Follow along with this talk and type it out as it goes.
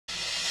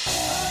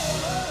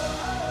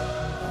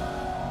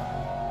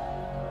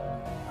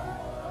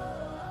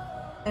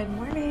Good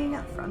morning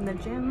from the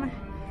gym.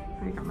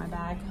 I got my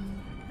bag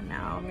and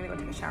now I'm gonna go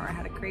take a shower. I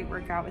had a great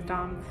workout with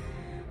Dom,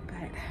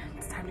 but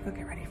it's time to go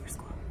get ready for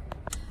school.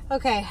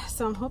 Okay,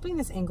 so I'm hoping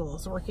this angle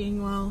is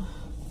working well.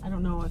 I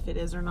don't know if it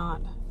is or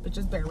not, but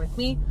just bear with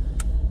me.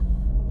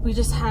 We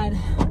just had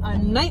a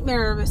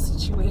nightmare of a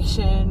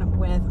situation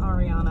with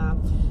Ariana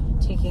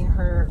taking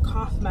her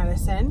cough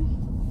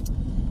medicine.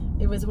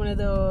 It was one of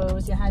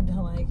those you had to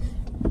like,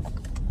 I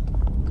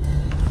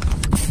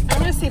don't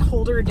want to say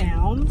hold her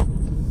down,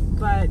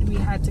 but we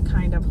had to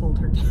kind of hold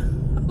her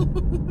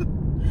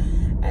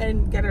down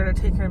and get her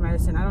to take her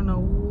medicine. I don't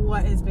know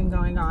what has been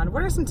going on.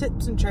 What are some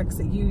tips and tricks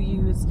that you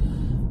use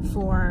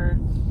for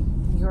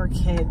your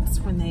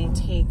kids when they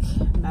take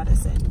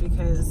medicine?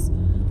 Because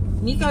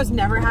Nico's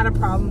never had a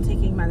problem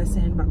taking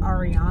medicine, but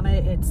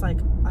Ariana, it's like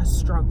a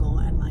struggle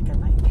and like a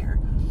nightmare.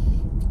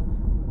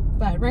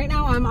 But right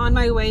now I'm on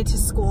my way to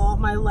school.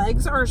 My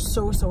legs are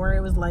so sore.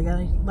 It was leg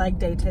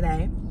day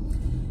today.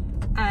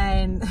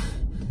 And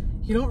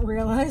you don't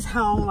realize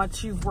how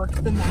much you've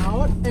worked them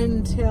out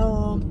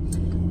until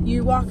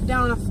you walk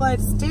down a flight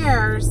of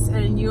stairs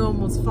and you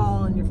almost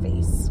fall on your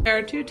face. There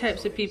are two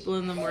types of people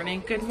in the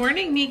morning. Good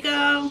morning,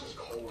 Nico.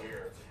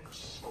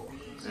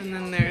 And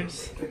then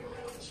there's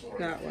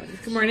that one.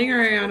 Good morning,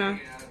 Ariana.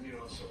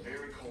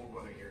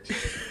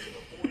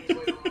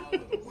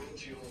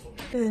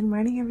 Good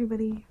morning,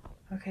 everybody.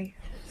 Okay,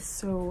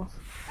 so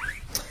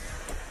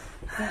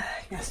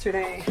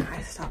yesterday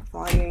I stopped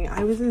vlogging.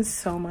 I was in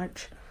so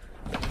much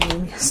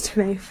pain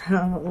yesterday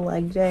from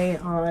leg day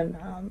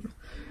on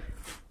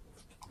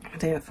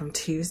from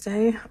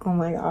Tuesday. Oh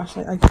my gosh,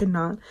 like I could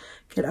not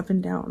get up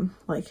and down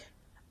like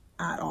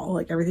at all.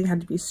 Like everything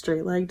had to be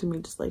straight legged and me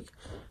just like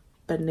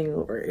bending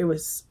over. It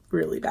was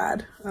really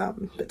bad.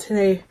 But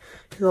today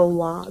is a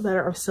lot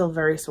better. I'm still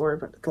very sore,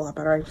 but it's a lot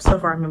better. So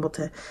far I'm able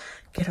to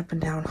get up and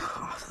down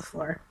off the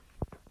floor.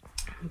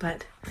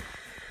 But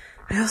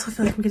I also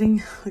feel like I'm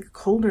getting like a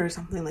cold or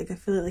something. Like I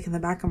feel it like in the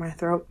back of my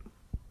throat.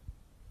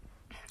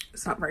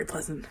 It's not very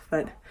pleasant,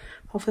 but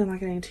hopefully I'm not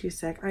getting too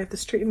sick. I have to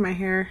straighten my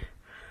hair.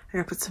 I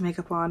gotta put some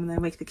makeup on and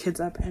then wake the kids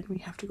up and we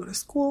have to go to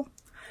school.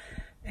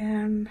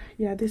 And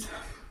yeah, this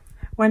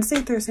Wednesday,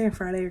 Thursday, and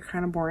Friday are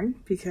kind of boring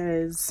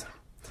because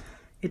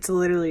it's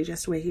literally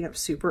just waking up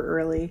super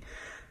early,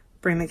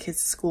 bring the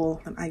kids to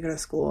school, then I go to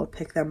school,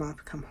 pick them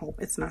up, come home.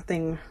 It's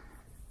nothing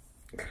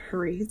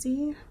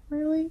crazy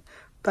really,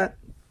 but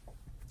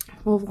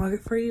we'll vlog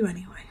it for you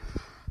anyway.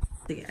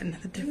 Again,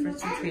 the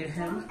difference between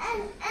him,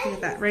 look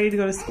at that, ready to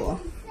go to school.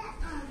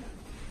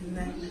 And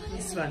then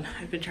this one,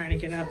 I've been trying to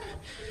get up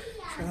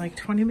for like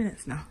 20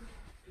 minutes now.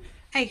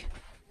 Hey,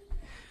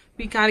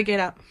 we gotta get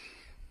up.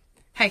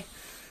 Hey,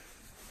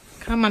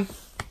 come on.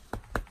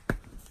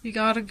 You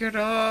gotta get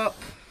up.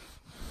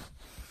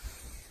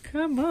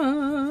 Come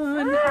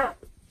on.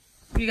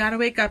 You gotta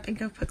wake up and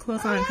go put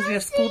clothes on because we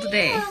have school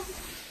today.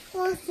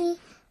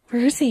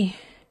 Where is he?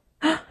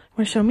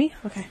 Wanna show me?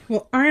 Okay.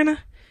 Well, Ariana,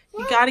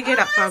 you gotta get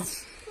up, Bob.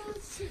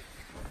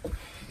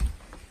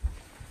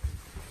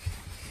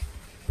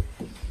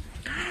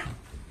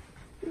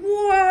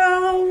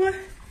 Whoa!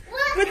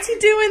 What's he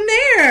doing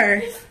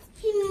there?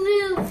 He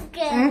moved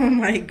it. Oh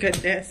my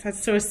goodness,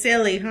 that's so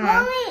silly,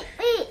 huh?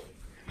 Wait.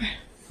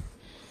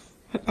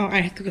 Oh,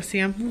 I have to go see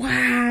him.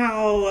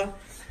 Wow!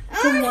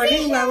 Good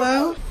morning,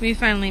 Willow. We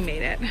finally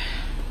made it.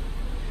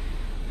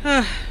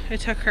 It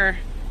took her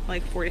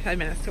like 45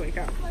 minutes to wake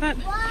up, but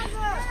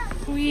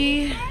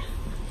we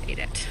made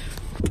it.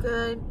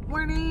 Good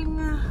morning.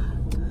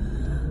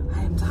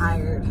 I am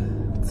tired.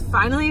 It's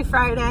finally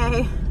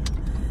Friday.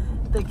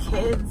 The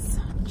kids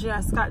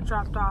just got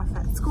dropped off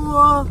at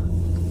school.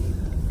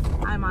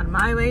 I'm on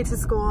my way to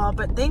school,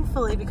 but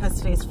thankfully because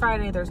today's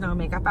Friday, there's no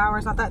makeup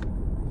hours. Not that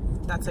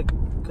that's a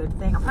good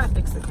thing. I'm trying to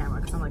fix the camera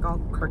because I'm like all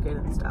crooked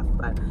and stuff,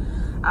 but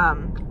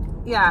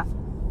yeah,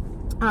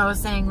 what I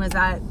was saying was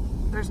that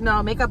there's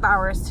no makeup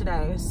hours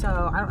today,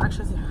 so I don't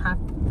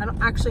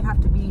actually have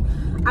to be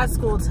at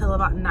school till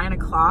about 9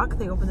 o'clock.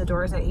 They open the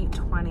doors at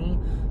 8:20.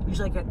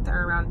 Usually I get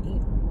there around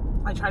 8.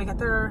 I try to get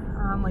there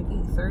around like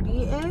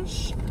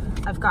 8:30-ish.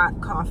 I've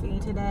got coffee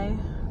today.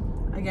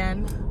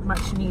 Again,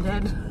 much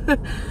needed.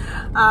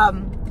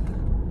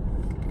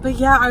 But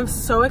yeah, I'm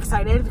so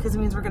excited because it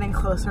means we're getting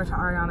closer to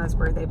Ariana's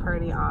birthday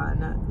party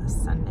on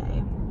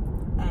Sunday.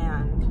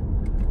 And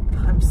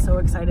I'm so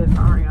excited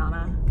for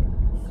Ariana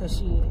because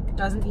she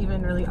doesn't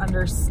even really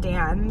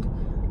understand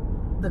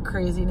the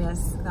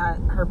craziness that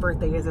her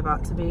birthday is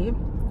about to be.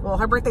 Well,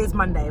 her birthday is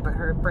Monday, but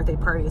her birthday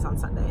party is on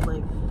Sunday.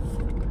 Like,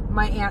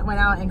 my aunt went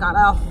out and got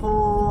a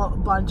whole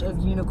bunch of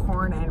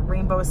unicorn and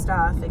rainbow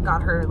stuff and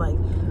got her like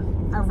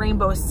a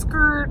rainbow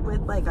skirt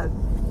with like a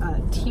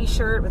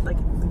t-shirt with like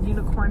a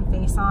unicorn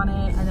face on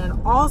it, and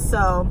then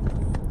also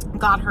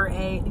got her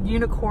a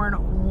unicorn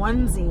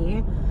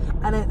onesie,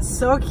 and it's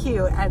so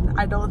cute. And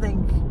I don't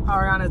think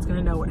Ariana's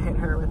gonna know what hit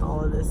her with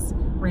all of this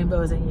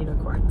rainbows and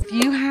unicorns. If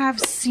you have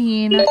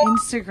seen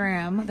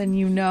Instagram, then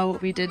you know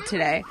what we did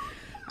today.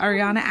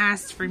 Ariana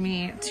asked for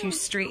me to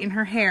straighten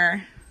her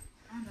hair.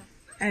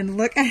 And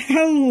look at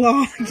how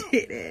long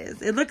it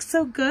is. It looks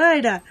so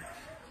good.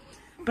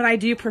 But I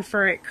do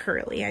prefer it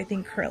curly. I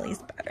think curly's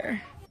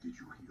better.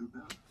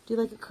 Do you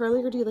like it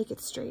curly or do you like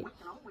it straight?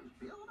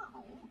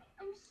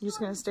 You're just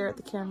gonna stare at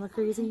the camera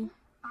crazy?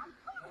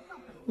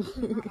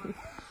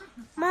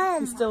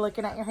 Mom. You still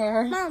looking at your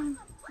hair? Mom,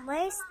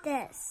 where's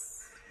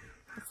this?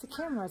 It's the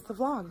camera, it's the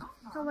vlog.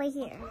 Oh, right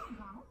here.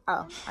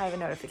 Oh, I have a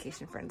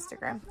notification for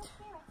Instagram.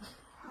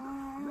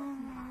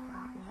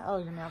 Oh,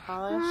 your nail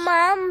polish?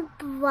 Mom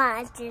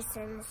brought this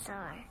in the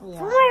store.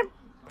 Yeah.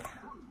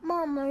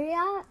 Mom,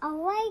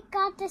 I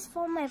got this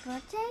for my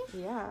birthday?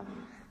 Yeah.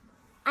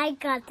 I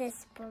got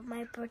this for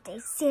my birthday.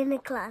 Santa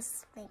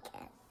Claus make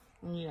it.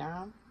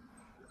 Yeah.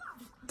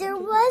 There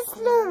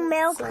was no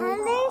milk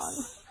on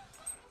this.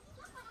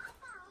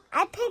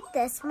 I picked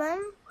this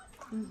one.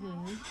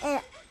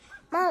 And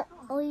Mom,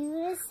 are you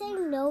gonna say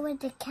no with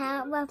the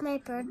cat with my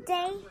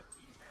birthday?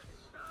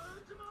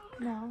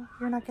 No,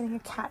 you're not getting a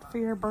cat for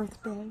your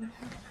birthday.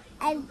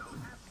 And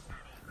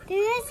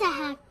there is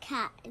a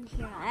cat in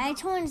here. I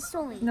told the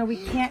story. No, we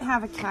can't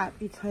have a cat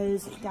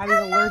because Daddy's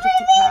allergic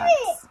to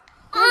cats.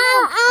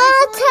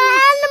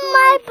 To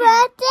my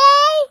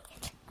birthday.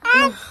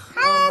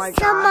 Oh my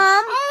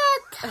God.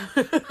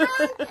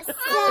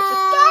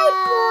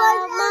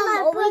 Mom,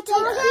 are we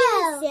talking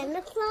to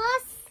Santa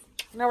Claus?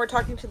 No, we're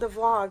talking to the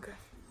vlog.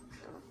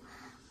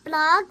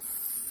 Vlog,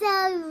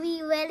 so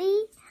we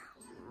ready?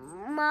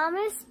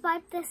 Mama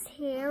swiped this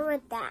hair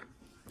with that.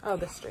 Oh,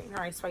 the straightener.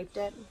 I swiped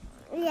it.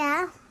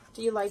 Yeah.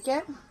 Do you like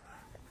it?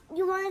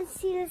 You want to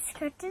see this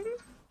curtain?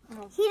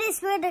 Oh. He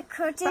just wear the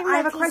curtain. But I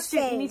have a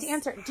question. You need to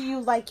answer. Do you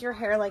like your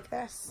hair like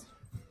this?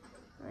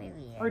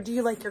 Maybe. Or do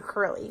you like your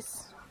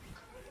curlies?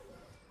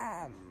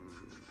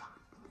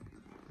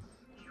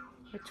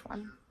 Which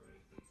one?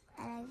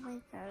 I like my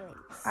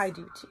curlies. I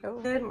do too.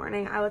 Good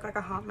morning. I look like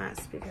a hot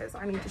mess because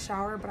I need to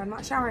shower, but I'm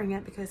not showering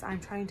yet because I'm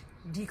trying to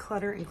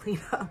declutter and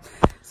clean up.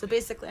 So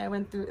basically I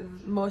went through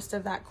most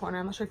of that corner.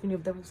 I'm not sure if you knew,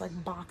 there was like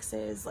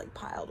boxes like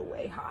piled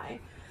way high.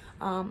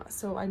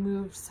 So I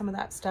moved some of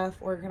that stuff,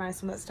 organized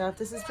some of that stuff.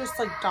 This is just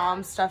like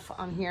Dom's stuff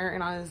on here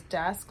and on his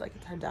desk. Like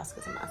his desk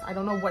is a mess. I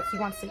don't know what he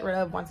wants to get rid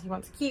of, what he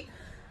wants to keep.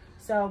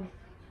 So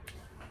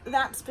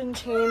that's been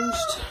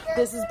changed.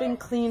 This has been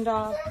cleaned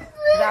off.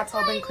 That's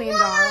all been cleaned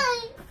off.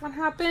 What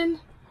happened?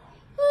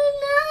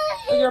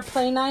 Oh, your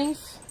play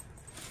knife?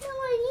 No,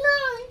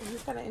 my knife.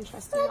 He's got an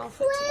interesting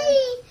outfit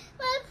today.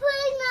 My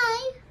play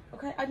knife.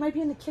 Okay, I might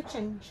be in the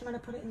kitchen. She might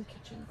have put it in the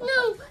kitchen. Go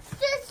No,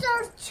 this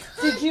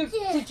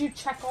is Did you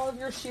check all of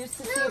your shoes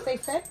to see if they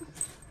fit?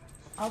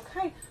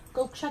 Okay,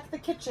 go check the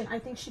kitchen. I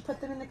think she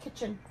put them in the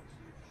kitchen.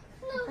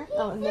 Okay.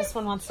 Oh, and this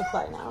one wants to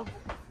play now.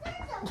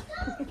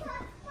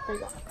 There you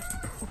go.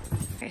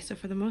 Okay, so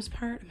for the most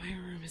part, my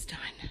room is done.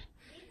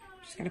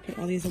 Just gotta put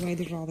all these away.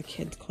 These are all the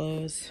kids'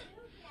 clothes.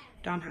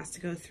 Dom has to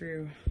go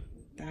through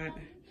that.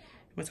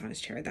 What's on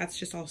his chair? That's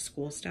just all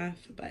school stuff,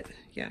 but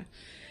yeah,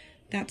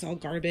 that's all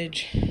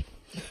garbage.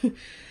 For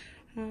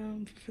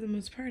the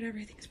most part,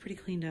 everything's pretty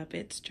cleaned up.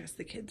 It's just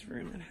the kids'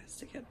 room that has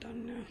to get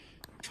done now.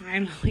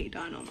 Finally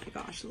done. Oh my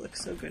gosh, it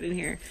looks so good in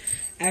here.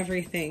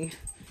 Everything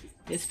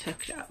is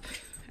picked up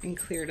and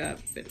cleared up.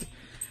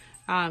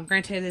 And,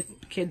 granted,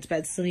 the kids'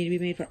 beds still need to be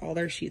made, but all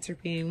their sheets are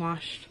being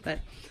washed. But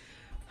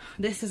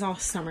this is all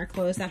summer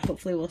clothes that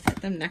hopefully will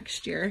fit them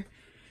next year.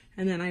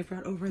 And then I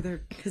brought over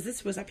their, because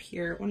this was up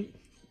here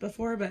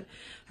before, but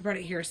I brought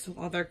it here, so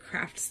all their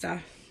craft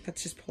stuff.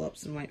 That's just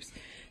pull-ups and wipes.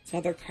 So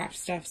all their craft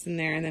stuff's in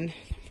there, and then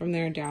from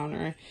there down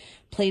are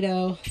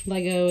Play-Doh,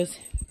 Legos,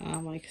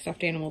 like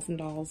stuffed animals and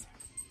dolls.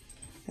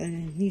 And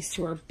then these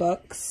two are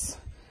books.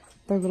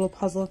 Their little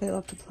puzzle they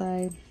love to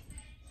play.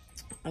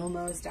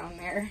 Elmo's down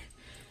there.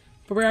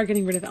 But we are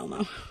getting rid of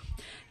Elmo.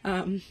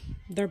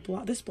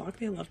 This block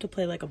they love to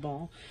play like a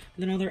ball.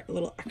 And then all their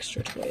little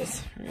extra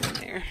toys are in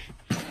there.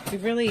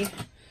 We've really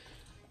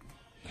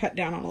cut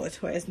down on all the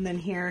toys. And then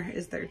here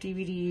is their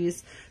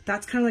DVDs.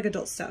 That's kind of like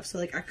adult stuff. So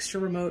like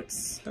extra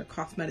remotes, their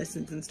cough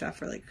medicines and stuff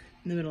for like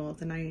in the middle of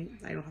the night.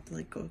 I don't have to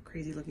like go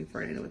crazy looking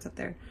for it. I know what's up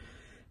there.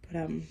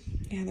 But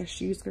yeah, their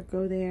shoes could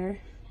go there.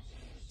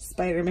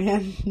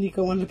 Spider-Man.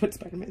 Nico wanted to put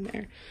Spider-Man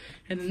there.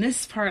 And then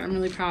this part I'm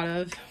really proud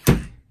of.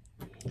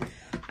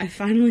 I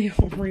finally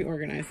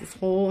reorganized this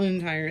whole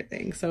entire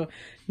thing. So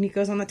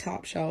Nico's on the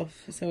top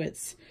shelf. So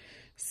it's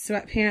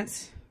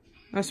sweatpants,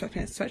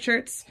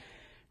 sweatshirts,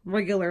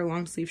 regular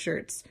long sleeve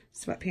shirts,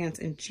 sweatpants,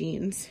 and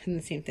jeans. And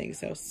the same thing.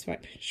 So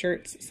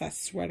sweatshirts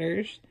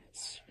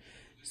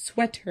 /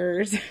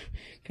 sweaters.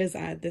 Because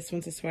this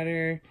one's a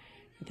sweater.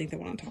 I think the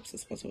one on top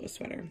is also a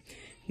sweater.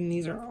 And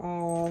these are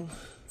all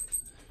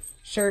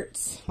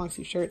shirts, long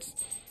sleeve shirts.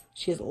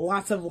 She has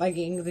lots of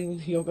leggings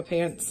and yoga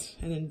pants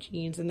and then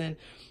jeans. And then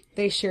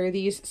they share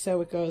these,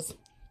 so it goes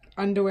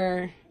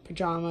underwear,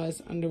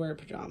 pajamas, underwear,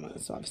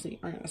 pajamas. So obviously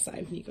Ariana's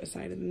side, Nico's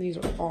side, and then these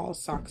are all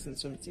socks and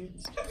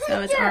swimsuits.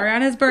 So it's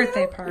Ariana's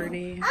birthday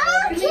party.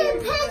 I want to take a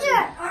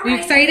picture. Are you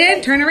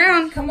excited? Turn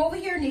around. Come over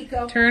here,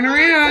 Nico. Turn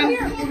around.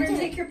 Come here. We're gonna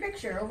take your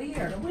picture over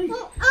here.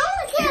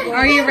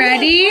 Are you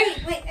ready?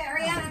 Wait,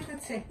 Ariana,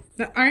 let's see.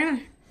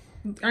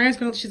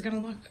 She's gonna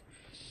look.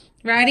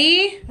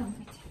 Ready?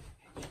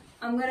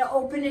 I'm gonna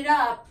open it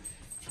up.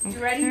 You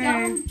ready,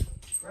 Dom?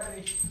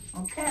 Ready.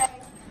 Okay.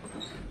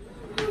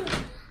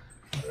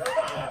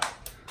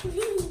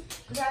 Is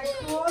that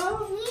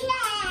cool?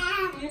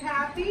 Yeah. You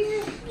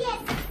happy?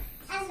 Yes.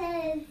 I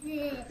love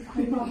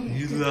it.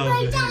 You love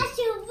My it.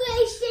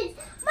 decorations.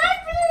 My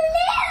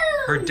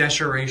balloon. Her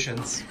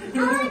decorations. I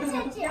want to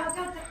touch it. Yeah, I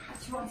got that.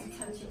 She wants to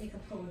touch it. You can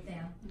pull it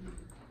down.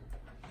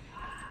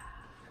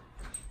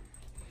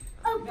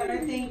 You better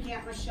thank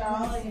Aunt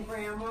Michelle and your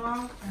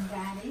grandma and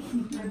Daddy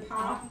and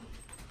Pop.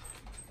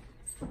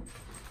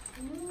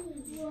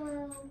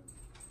 Whoa.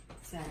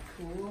 Is that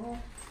cool?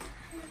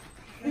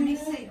 Let me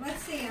see.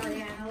 Let's see,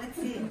 Ariana. Let's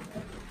see.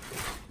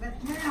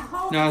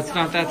 No, it's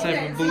not that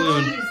type of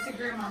balloon.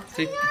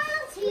 See?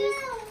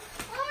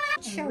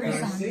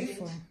 Cherries on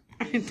it.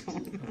 I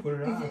don't. Put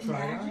it on, I'll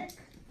try it out.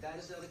 That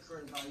is now the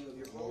current value of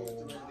your home. The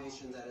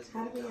renovation that is.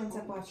 How did we end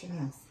up watching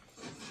this?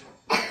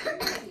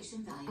 Renovation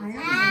value of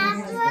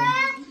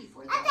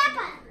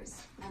 $84,000,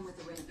 and with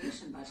a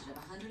renovation budget of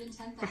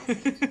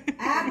 $110,000.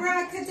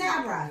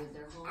 Abracadabra.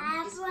 Their home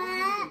is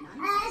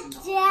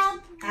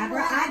 $409,000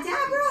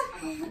 Abracadabra.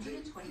 and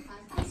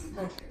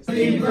 $125,000.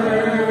 Happy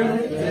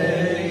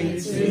birthday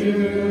to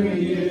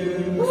you.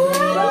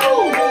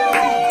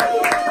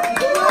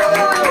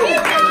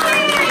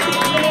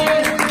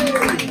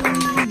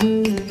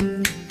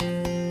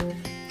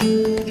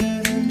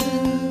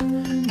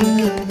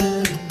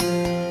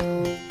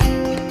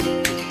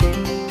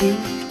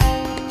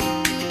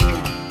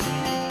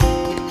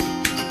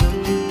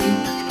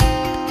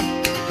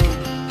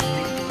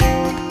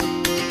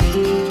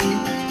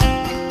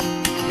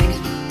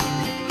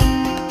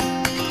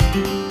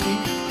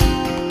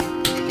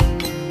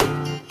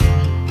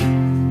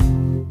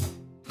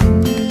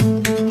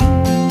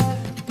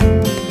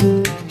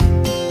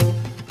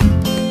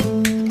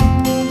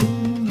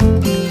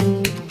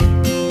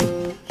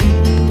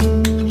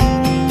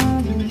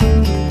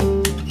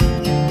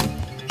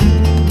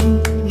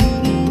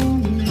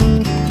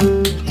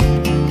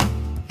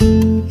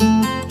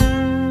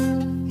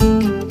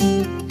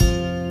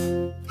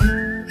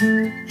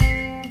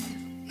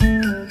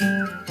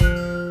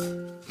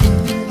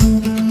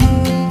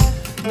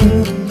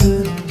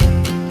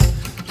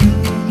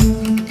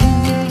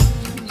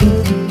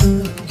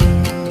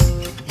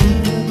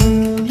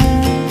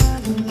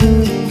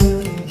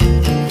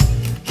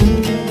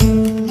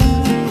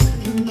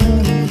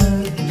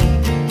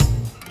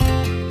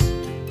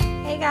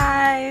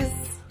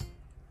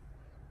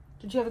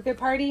 Did you have a good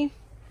party?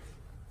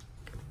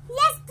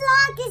 Yes,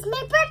 dog, it's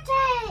my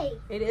birthday.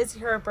 It is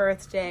her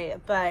birthday,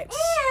 but... And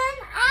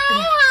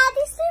I had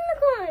these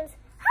unicorns.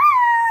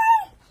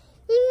 Hi!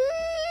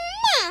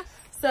 Yeah.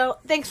 So,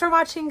 thanks for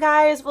watching,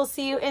 guys. We'll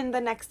see you in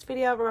the next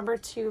video. Remember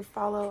to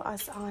follow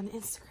us on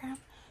Instagram,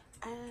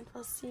 and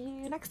we'll see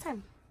you next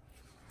time.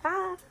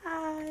 Bye.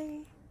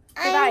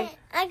 Goodbye.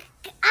 I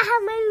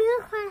have my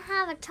unicorn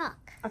have a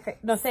talk. Okay,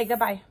 no, say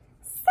goodbye.